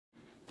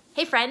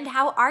Hey friend,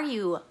 how are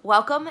you?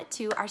 Welcome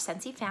to our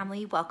Scentsy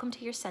family. Welcome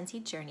to your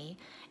Scentsy journey.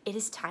 It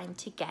is time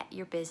to get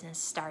your business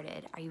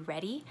started. Are you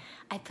ready?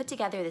 I put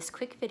together this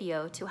quick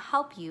video to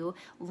help you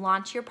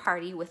launch your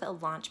party with a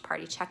launch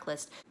party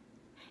checklist.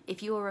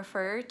 If you will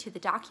refer to the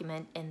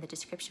document in the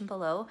description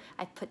below,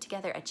 I've put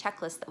together a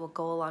checklist that will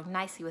go along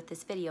nicely with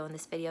this video, and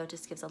this video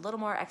just gives a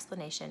little more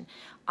explanation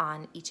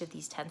on each of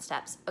these 10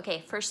 steps.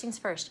 Okay, first things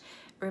first.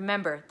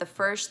 Remember the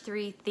first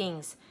 3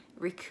 things.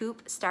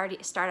 Recoup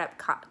startup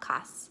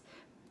costs.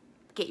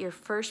 Get your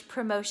first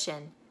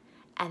promotion,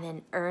 and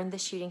then earn the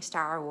Shooting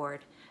Star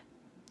Award.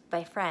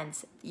 My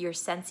friends, your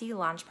Scentsy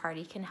launch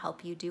party can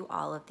help you do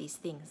all of these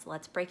things.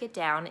 Let's break it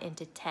down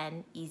into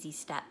 10 easy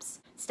steps.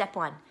 Step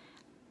 1,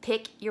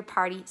 pick your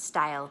party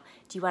style.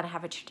 Do you want to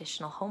have a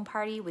traditional home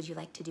party? Would you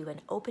like to do an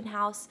open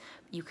house?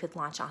 You could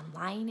launch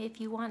online if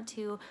you want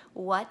to.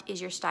 What is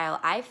your style?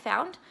 I've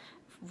found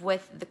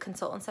with the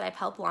consultants that I've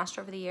helped launch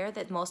over the year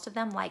that most of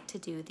them like to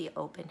do the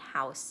open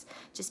house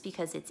just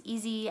because it's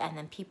easy, and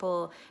then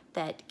people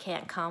that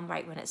can't come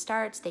right when it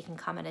starts, they can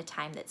come at a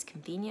time that's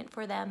convenient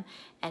for them,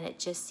 and it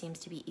just seems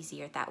to be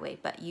easier that way.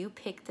 But you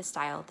pick the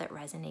style that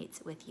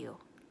resonates with you.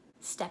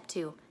 Step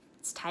 2,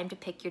 it's time to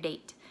pick your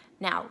date.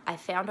 Now, I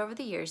found over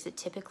the years that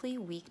typically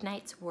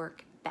weeknights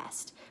work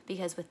best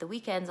because with the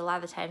weekends, a lot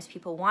of the times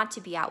people want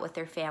to be out with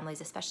their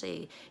families,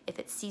 especially if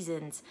it's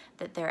seasons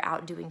that they're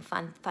out doing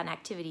fun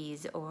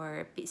activities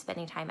or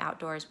spending time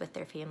outdoors with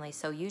their family.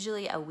 So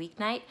usually a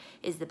weeknight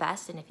is the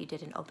best, and if you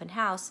did an open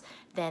house,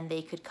 then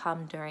they could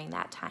come during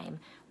that time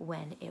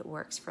when it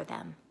works for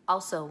them.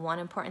 Also, one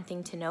important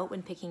thing to note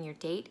when picking your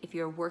date, if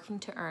you're working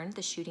to earn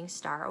the Shooting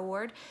Star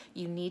Award,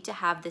 you need to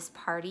have this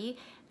party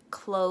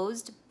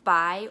closed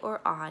by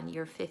or on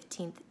your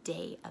 15th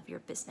day of your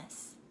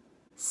business.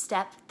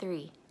 Step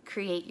 3,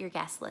 create your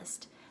guest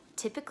list.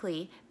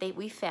 Typically,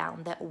 we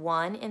found that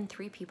 1 in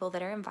 3 people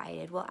that are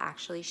invited will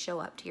actually show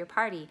up to your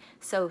party.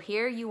 So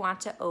here you want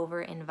to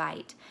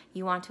over-invite.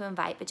 You want to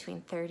invite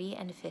between 30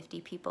 and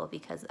 50 people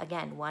because,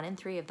 again, 1 in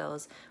 3 of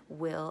those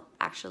will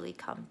actually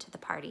come to the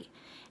party.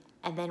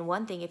 And then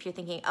one thing, if you're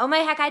thinking, oh my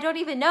heck, I don't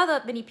even know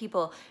that many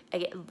people,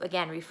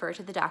 again, refer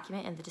to the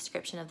document in the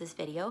description of this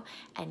video,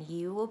 and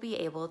you will be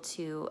able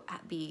to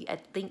be a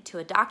link to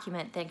a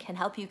document that can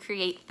help you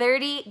create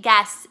 30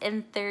 guests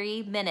in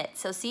 30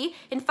 minutes. So see,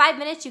 in 5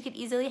 minutes, you could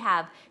easily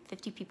have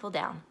 50 people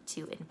down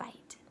to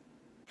invite.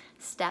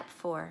 Step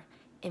 4,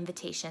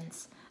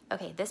 invitations.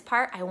 Okay, this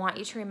part, I want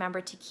you to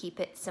remember to keep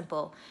it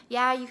simple.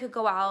 Yeah, you could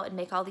go out and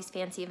make all these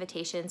fancy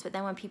invitations, but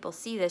then when people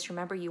see this,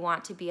 remember you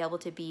want to be able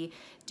to be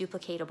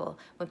duplicatable.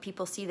 When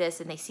people see this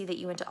and they see that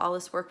you went to all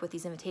this work with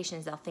these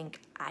invitations, they'll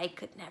think, I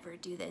could never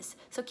do this.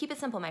 So keep it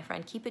simple, my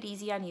friend. Keep it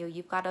easy on you.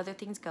 You've got other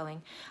things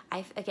going.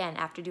 Again,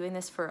 after doing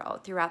this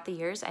throughout the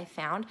years, I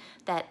found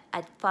that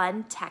a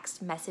fun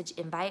text message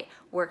invite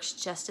works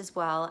just as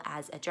well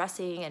as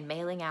addressing and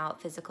mailing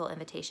out physical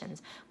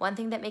invitations. One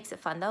thing that makes it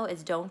fun, though,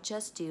 is don't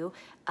just do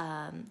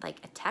like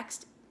a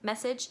text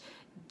message,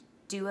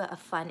 do a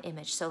fun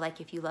image. So like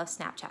if you love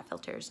Snapchat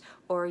filters,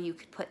 or you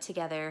could put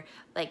together,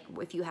 like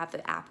if you have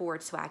the app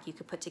Word Swag, you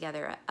could put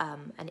together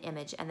an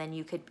image, and then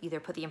you could either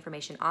put the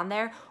information on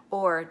there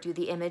or do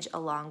the image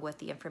along with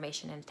the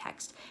information in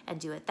text and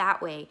do it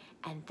that way,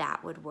 and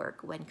that would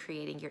work when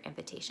creating your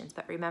invitations.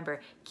 But remember,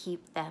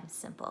 keep them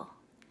simple.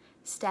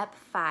 Step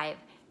 5,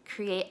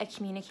 create a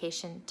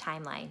communication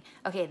timeline.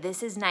 Okay,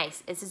 this is nice.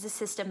 This is a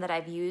system that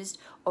I've used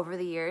over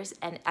the years,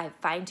 and I've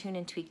fine-tuned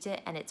and tweaked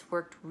it, and it's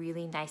worked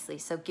really nicely.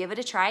 So give it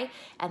a try,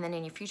 and then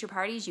in your future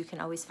parties, you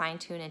can always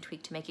fine-tune and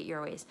tweak to make it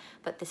your ways.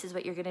 But this is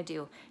what you're gonna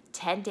do.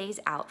 10 days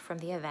out from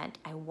the event,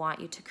 I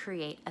want you to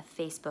create a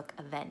Facebook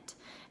event.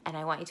 And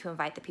I want you to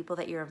invite the people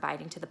that you're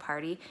inviting to the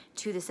party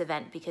to this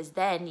event, because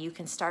then you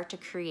can start to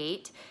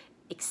create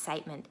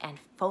excitement and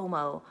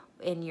FOMO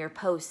in your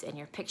posts and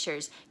your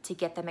pictures to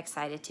get them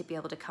excited to be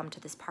able to come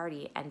to this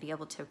party and be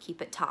able to keep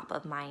it top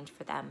of mind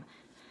for them.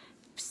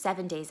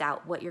 7 days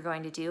out, what you're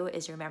going to do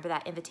is remember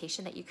that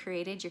invitation that you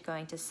created, you're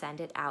going to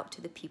send it out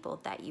to the people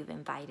that you've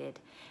invited.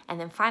 And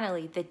then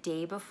finally, the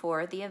day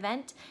before the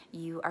event,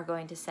 you are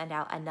going to send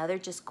out another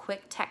just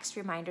quick text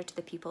reminder to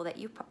the people that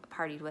you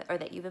partied with or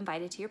that you've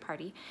invited to your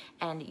party.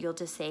 And you'll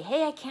just say,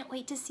 hey, I can't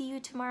wait to see you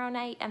tomorrow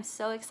night. I'm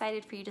so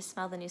excited for you to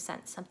smell the new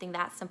scent. Something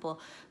that simple.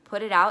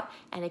 Put it out,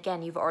 and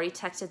again, you've already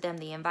texted them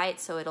the invite,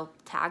 so it'll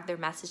tag their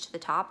message to the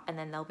top, and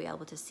then they'll be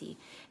able to see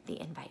the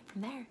invite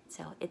from there.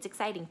 So it's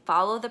exciting.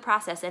 Follow the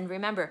process, and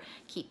remember,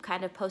 keep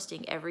kind of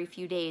posting every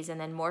few days,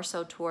 and then more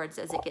so towards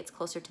as it gets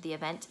closer to the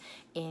event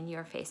in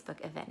your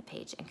Facebook event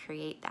page, and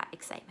create that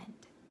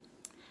excitement.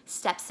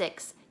 Step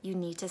 6, you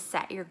need to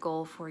set your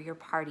goal for your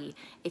party.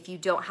 If you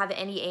don't have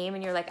any aim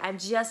and you're like, I'm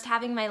just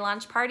having my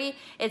launch party,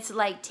 it's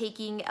like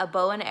taking a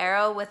bow and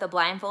arrow with a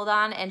blindfold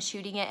on and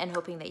shooting it and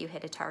hoping that you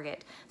hit a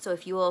target. So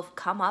if you will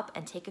come up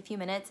and take a few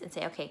minutes and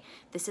say, okay,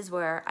 this is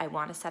where I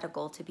want to set a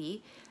goal to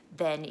be,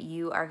 then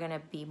you are going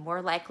to be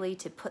more likely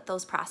to put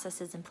those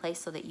processes in place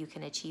so that you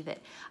can achieve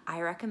it.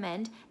 I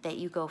recommend that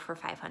you go for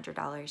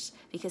 $500,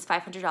 because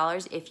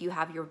 $500, if you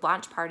have your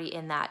launch party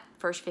in that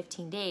first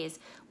 15 days,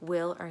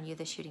 will earn you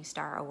the Shooting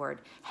Star Award.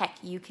 Heck,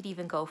 you could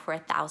even go for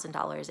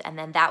 $1,000, and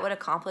then that would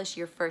accomplish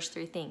your first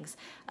 3 things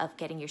of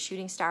getting your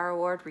Shooting Star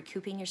Award,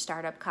 recouping your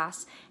startup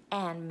costs,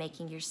 and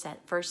making your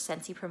first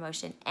Scentsy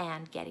promotion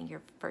and getting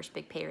your first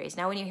big pay raise.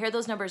 Now, when you hear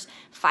those numbers,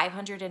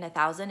 500 and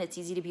 1,000, it's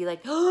easy to be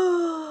like,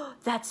 oh,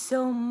 that's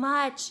so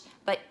much.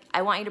 But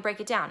I want you to break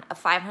it down. A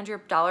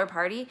 $500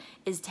 party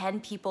is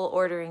 10 people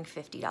ordering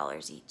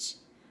 $50 each,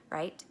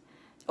 right?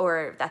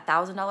 Or a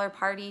 $1,000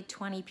 party,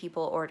 20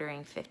 people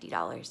ordering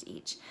 $50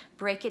 each.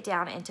 Break it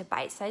down into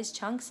bite-sized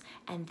chunks,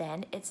 and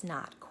then it's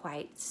not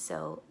quite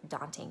so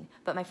daunting.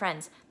 But my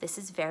friends, this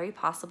is very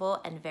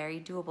possible and very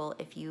doable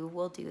if you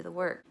will do the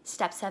work.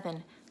 Step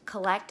 7,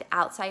 collect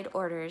outside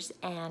orders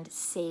and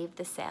save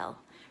the sale.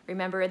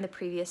 Remember in the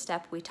previous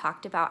step, we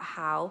talked about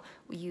how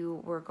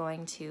you were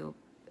going to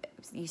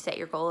set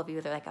your goal of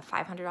either like a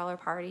 $500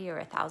 party or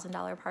a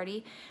 $1,000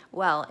 party.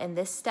 Well, in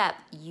this step,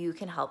 you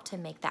can help to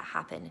make that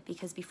happen,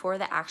 because before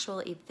the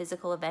actual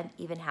physical event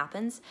even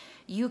happens,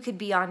 you could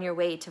be on your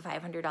way to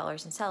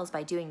 $500 in sales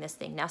by doing this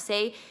thing. Now,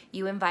 say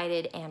you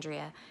invited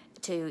Andrea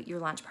to your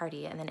launch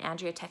party, and then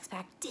Andrea texts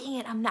back, dang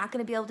it, I'm not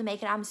gonna be able to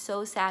make it. I'm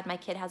so sad, my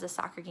kid has a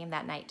soccer game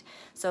that night.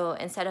 So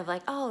instead of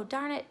like, oh,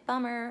 darn it,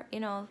 bummer, you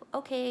know,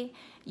 okay,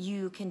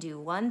 you can do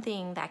one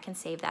thing that can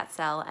save that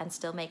sale and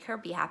still make her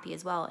be happy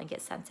as well and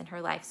get sense in her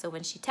life. So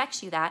when she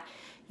texts you that,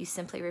 you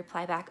simply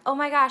reply back, oh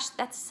my gosh,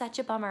 that's such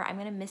a bummer. I'm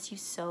gonna miss you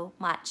so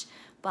much.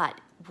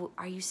 But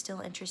are you still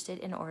interested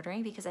in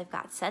ordering? Because I've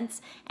got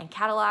scents and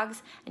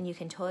catalogs, and you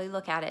can totally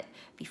look at it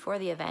before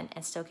the event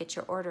and still get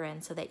your order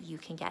in so that you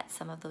can get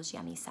some of those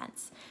yummy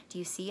scents. Do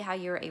you see how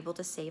you're able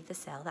to save the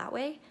sale that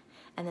way?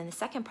 And then the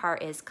second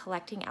part is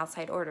collecting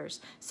outside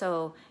orders.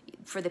 So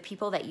for the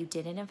people that you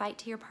didn't invite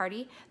to your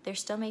party, there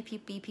still may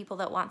be people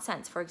that want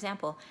scents. For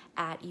example,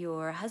 at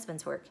your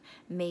husband's work,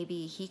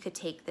 maybe he could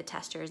take the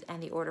testers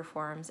and the order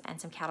forms and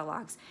some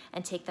catalogs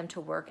and take them to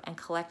work and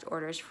collect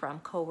orders from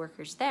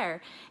coworkers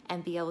there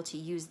and be able to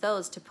use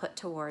those to put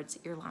towards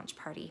your launch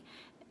party.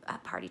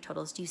 Party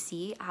totals. Do you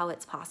see how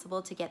it's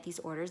possible to get these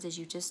orders as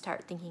you just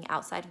start thinking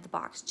outside of the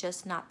box,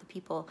 just not the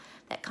people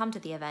that come to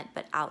the event,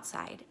 but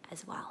outside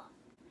as well?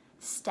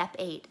 Step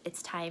 8,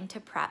 it's time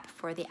to prep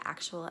for the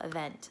actual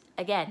event.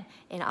 Again,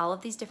 in all of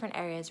these different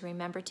areas,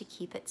 remember to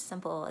keep it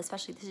simple,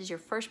 especially if this is your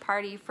first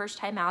party, first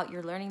time out,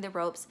 you're learning the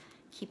ropes,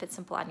 keep it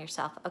simple on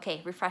yourself.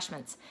 Okay,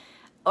 refreshments.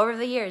 Over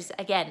the years,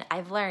 again,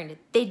 I've learned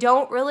they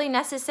don't really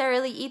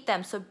necessarily eat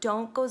them, so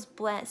don't go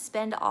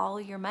spend all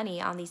your money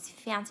on these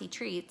fancy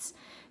treats,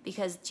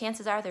 because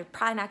chances are they're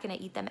probably not gonna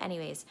eat them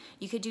anyways.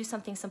 You could do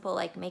something simple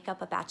like make up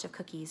a batch of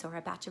cookies or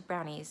a batch of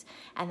brownies,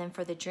 and then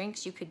for the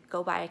drinks, you could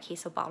go buy a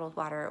case of bottled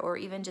water, or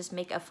even just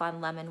make a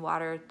fun lemon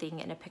water thing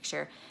in a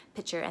pitcher,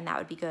 and that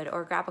would be good.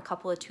 Or grab a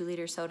couple of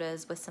 2-liter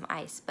sodas with some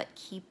ice, but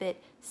keep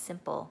it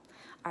simple.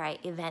 All right,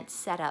 event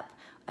setup.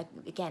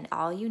 Again,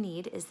 all you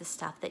need is the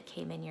stuff that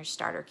came in your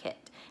starter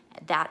kit.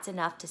 That's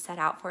enough to set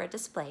out for a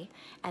display.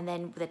 And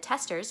then the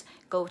testers,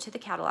 go to the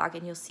catalog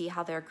and you'll see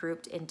how they're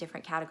grouped in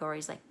different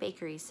categories like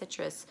bakery,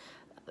 citrus,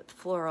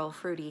 floral,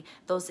 fruity.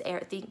 Those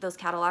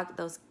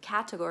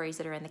categories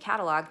that are in the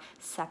catalog,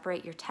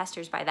 separate your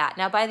testers by that.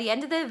 Now, by the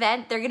end of the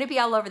event, they're gonna be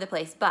all over the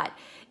place, but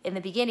in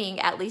the beginning,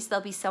 at least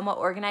they'll be somewhat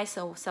organized,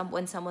 so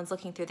when someone's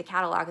looking through the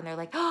catalog and they're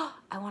like, oh,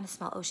 I wanna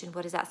smell ocean,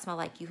 what does that smell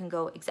like? You can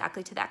go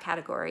exactly to that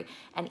category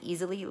and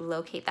easily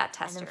locate that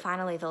tester. And then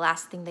finally, the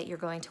last thing that you're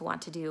going to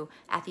want to do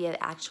at the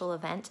actual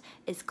event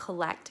is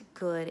collect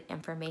good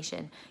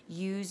information.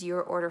 Use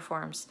your order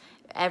forms.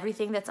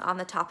 Everything that's on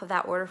the top of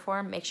that order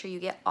form, make sure you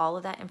get all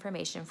of that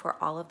information for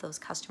all of those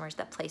customers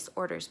that place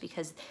orders,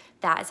 because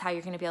that is how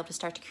you're going to be able to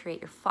start to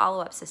create your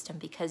follow-up system,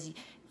 because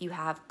you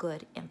have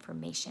good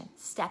information.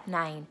 Step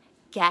 9,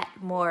 get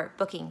more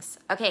bookings.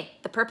 Okay,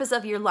 the purpose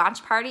of your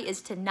launch party is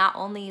to not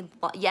only,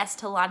 yes,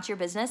 to launch your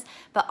business,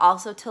 but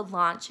also to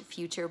launch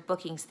future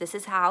bookings. This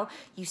is how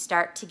you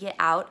start to get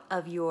out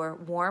of your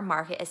warm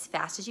market as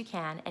fast as you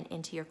can and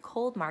into your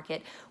cold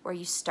market, where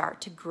you start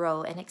to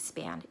grow and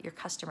expand your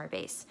customer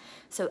base.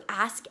 So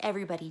ask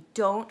everybody,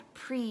 don't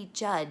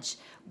prejudge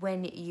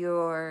when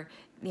you're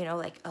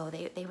like, oh,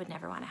 they would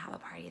never want to have a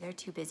party. They're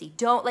too busy.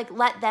 Don't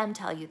let them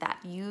tell you that.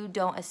 You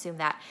don't assume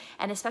that.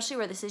 And especially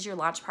where this is your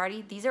launch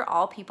party, these are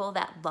all people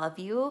that love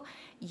you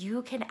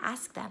you can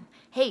ask them,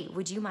 hey,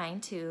 would you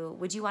want to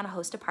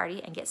host a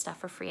party and get stuff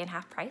for free and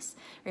half price?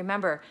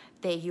 Remember,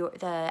 the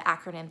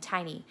acronym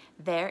TINY,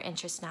 their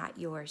interest, not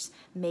yours.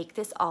 Make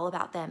this all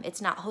about them.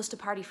 It's not host a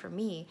party for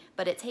me,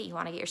 but it's, hey, you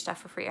want to get your stuff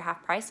for free or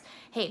half price?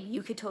 Hey,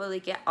 you could totally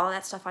get all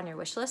that stuff on your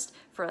wish list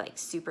for like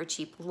super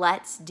cheap.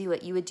 Let's do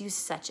it. You would do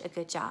such a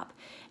good job.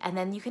 And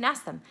then you can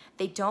ask them.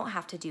 They don't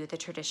have to do the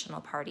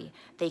traditional party.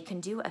 They can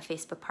do a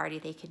Facebook party.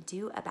 They can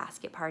do a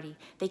basket party.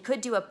 They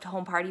could do a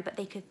home party, but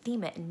they could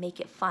theme it and make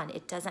it fun.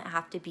 It doesn't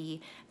have to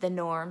be the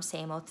norm,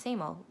 same old,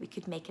 same old. We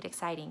could make it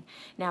exciting.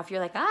 Now, if you're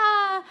like,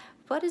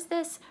 what is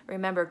this?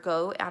 Remember,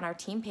 go on our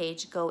team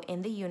page, go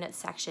in the unit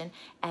section,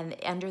 and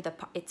under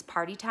it's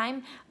party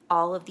time,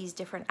 all of these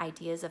different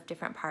ideas of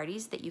different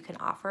parties that you can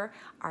offer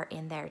are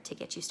in there to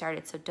get you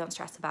started. So don't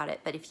stress about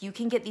it. But if you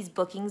can get these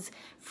bookings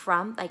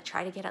from, like,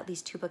 try to get at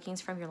least 2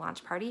 bookings from your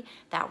launch party,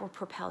 that will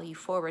propel you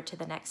forward to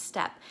the next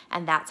step.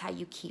 And that's how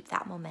you keep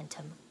that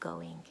momentum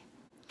going.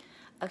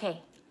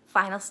 Okay,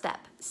 final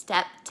step,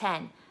 step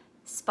 10,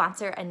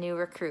 sponsor a new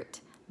recruit.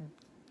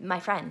 My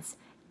friends,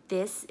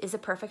 this is a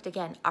perfect,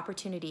 again,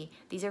 opportunity.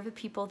 These are the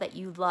people that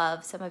you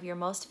love, some of your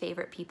most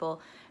favorite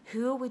people.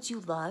 Who would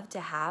you love to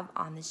have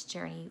on this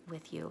journey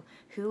with you?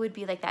 Who would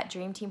be like that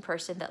dream team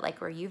person that, like,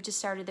 where you've just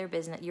started your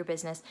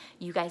business,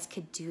 you guys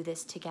could do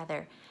this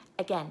together?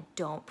 Again,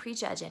 don't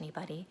prejudge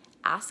anybody.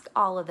 Ask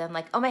all of them,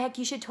 like, oh my heck,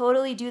 you should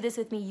totally do this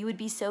with me. You would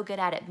be so good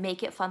at it.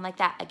 Make it fun like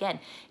that. Again,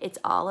 it's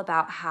all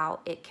about how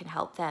it can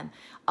help them.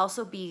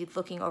 Also be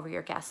looking over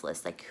your guest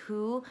list, like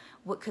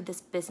what could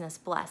this business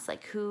bless?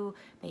 Like who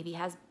maybe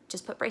has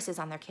just put braces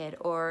on their kid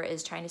or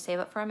is trying to save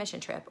up for a mission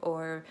trip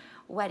or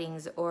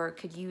weddings or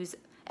could use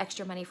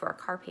extra money for a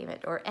car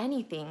payment or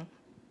anything.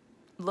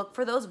 Look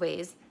for those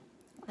ways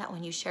that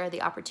when you share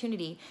the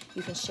opportunity,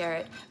 you can share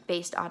it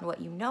based on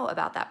what you know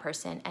about that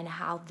person and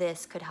how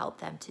this could help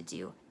them to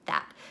do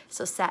that.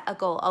 So set a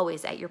goal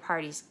always at your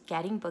parties,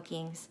 getting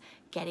bookings,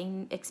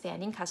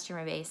 expanding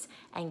customer base,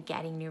 and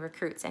getting new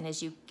recruits. And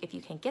if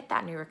you can get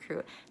that new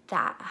recruit,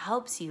 that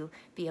helps you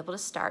be able to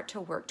start to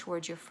work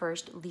towards your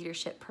first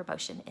leadership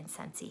promotion in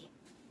Scentsy.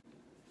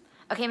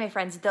 Okay, my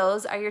friends,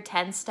 those are your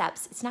 10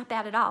 steps. It's not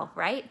bad at all,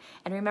 right?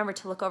 And remember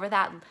to look over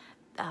that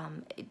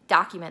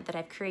document that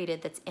I've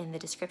created that's in the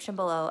description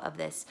below of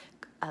this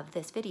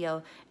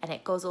video, and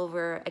it goes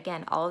over,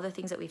 again, all of the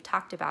things that we've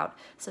talked about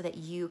so that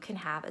you can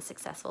have a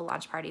successful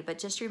launch party. But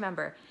just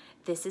remember,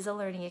 this is a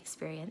learning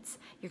experience.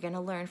 You're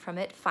gonna learn from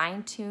it,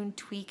 fine-tune,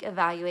 tweak,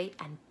 evaluate,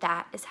 and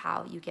that is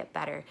how you get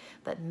better.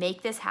 But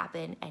make this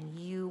happen and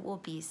you will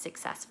be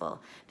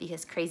successful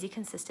because crazy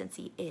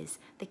consistency is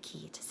the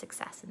key to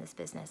success in this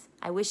business.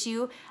 I wish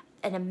you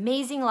an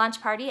amazing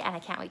launch party and I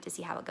can't wait to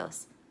see how it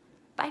goes.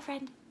 Bye,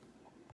 friend.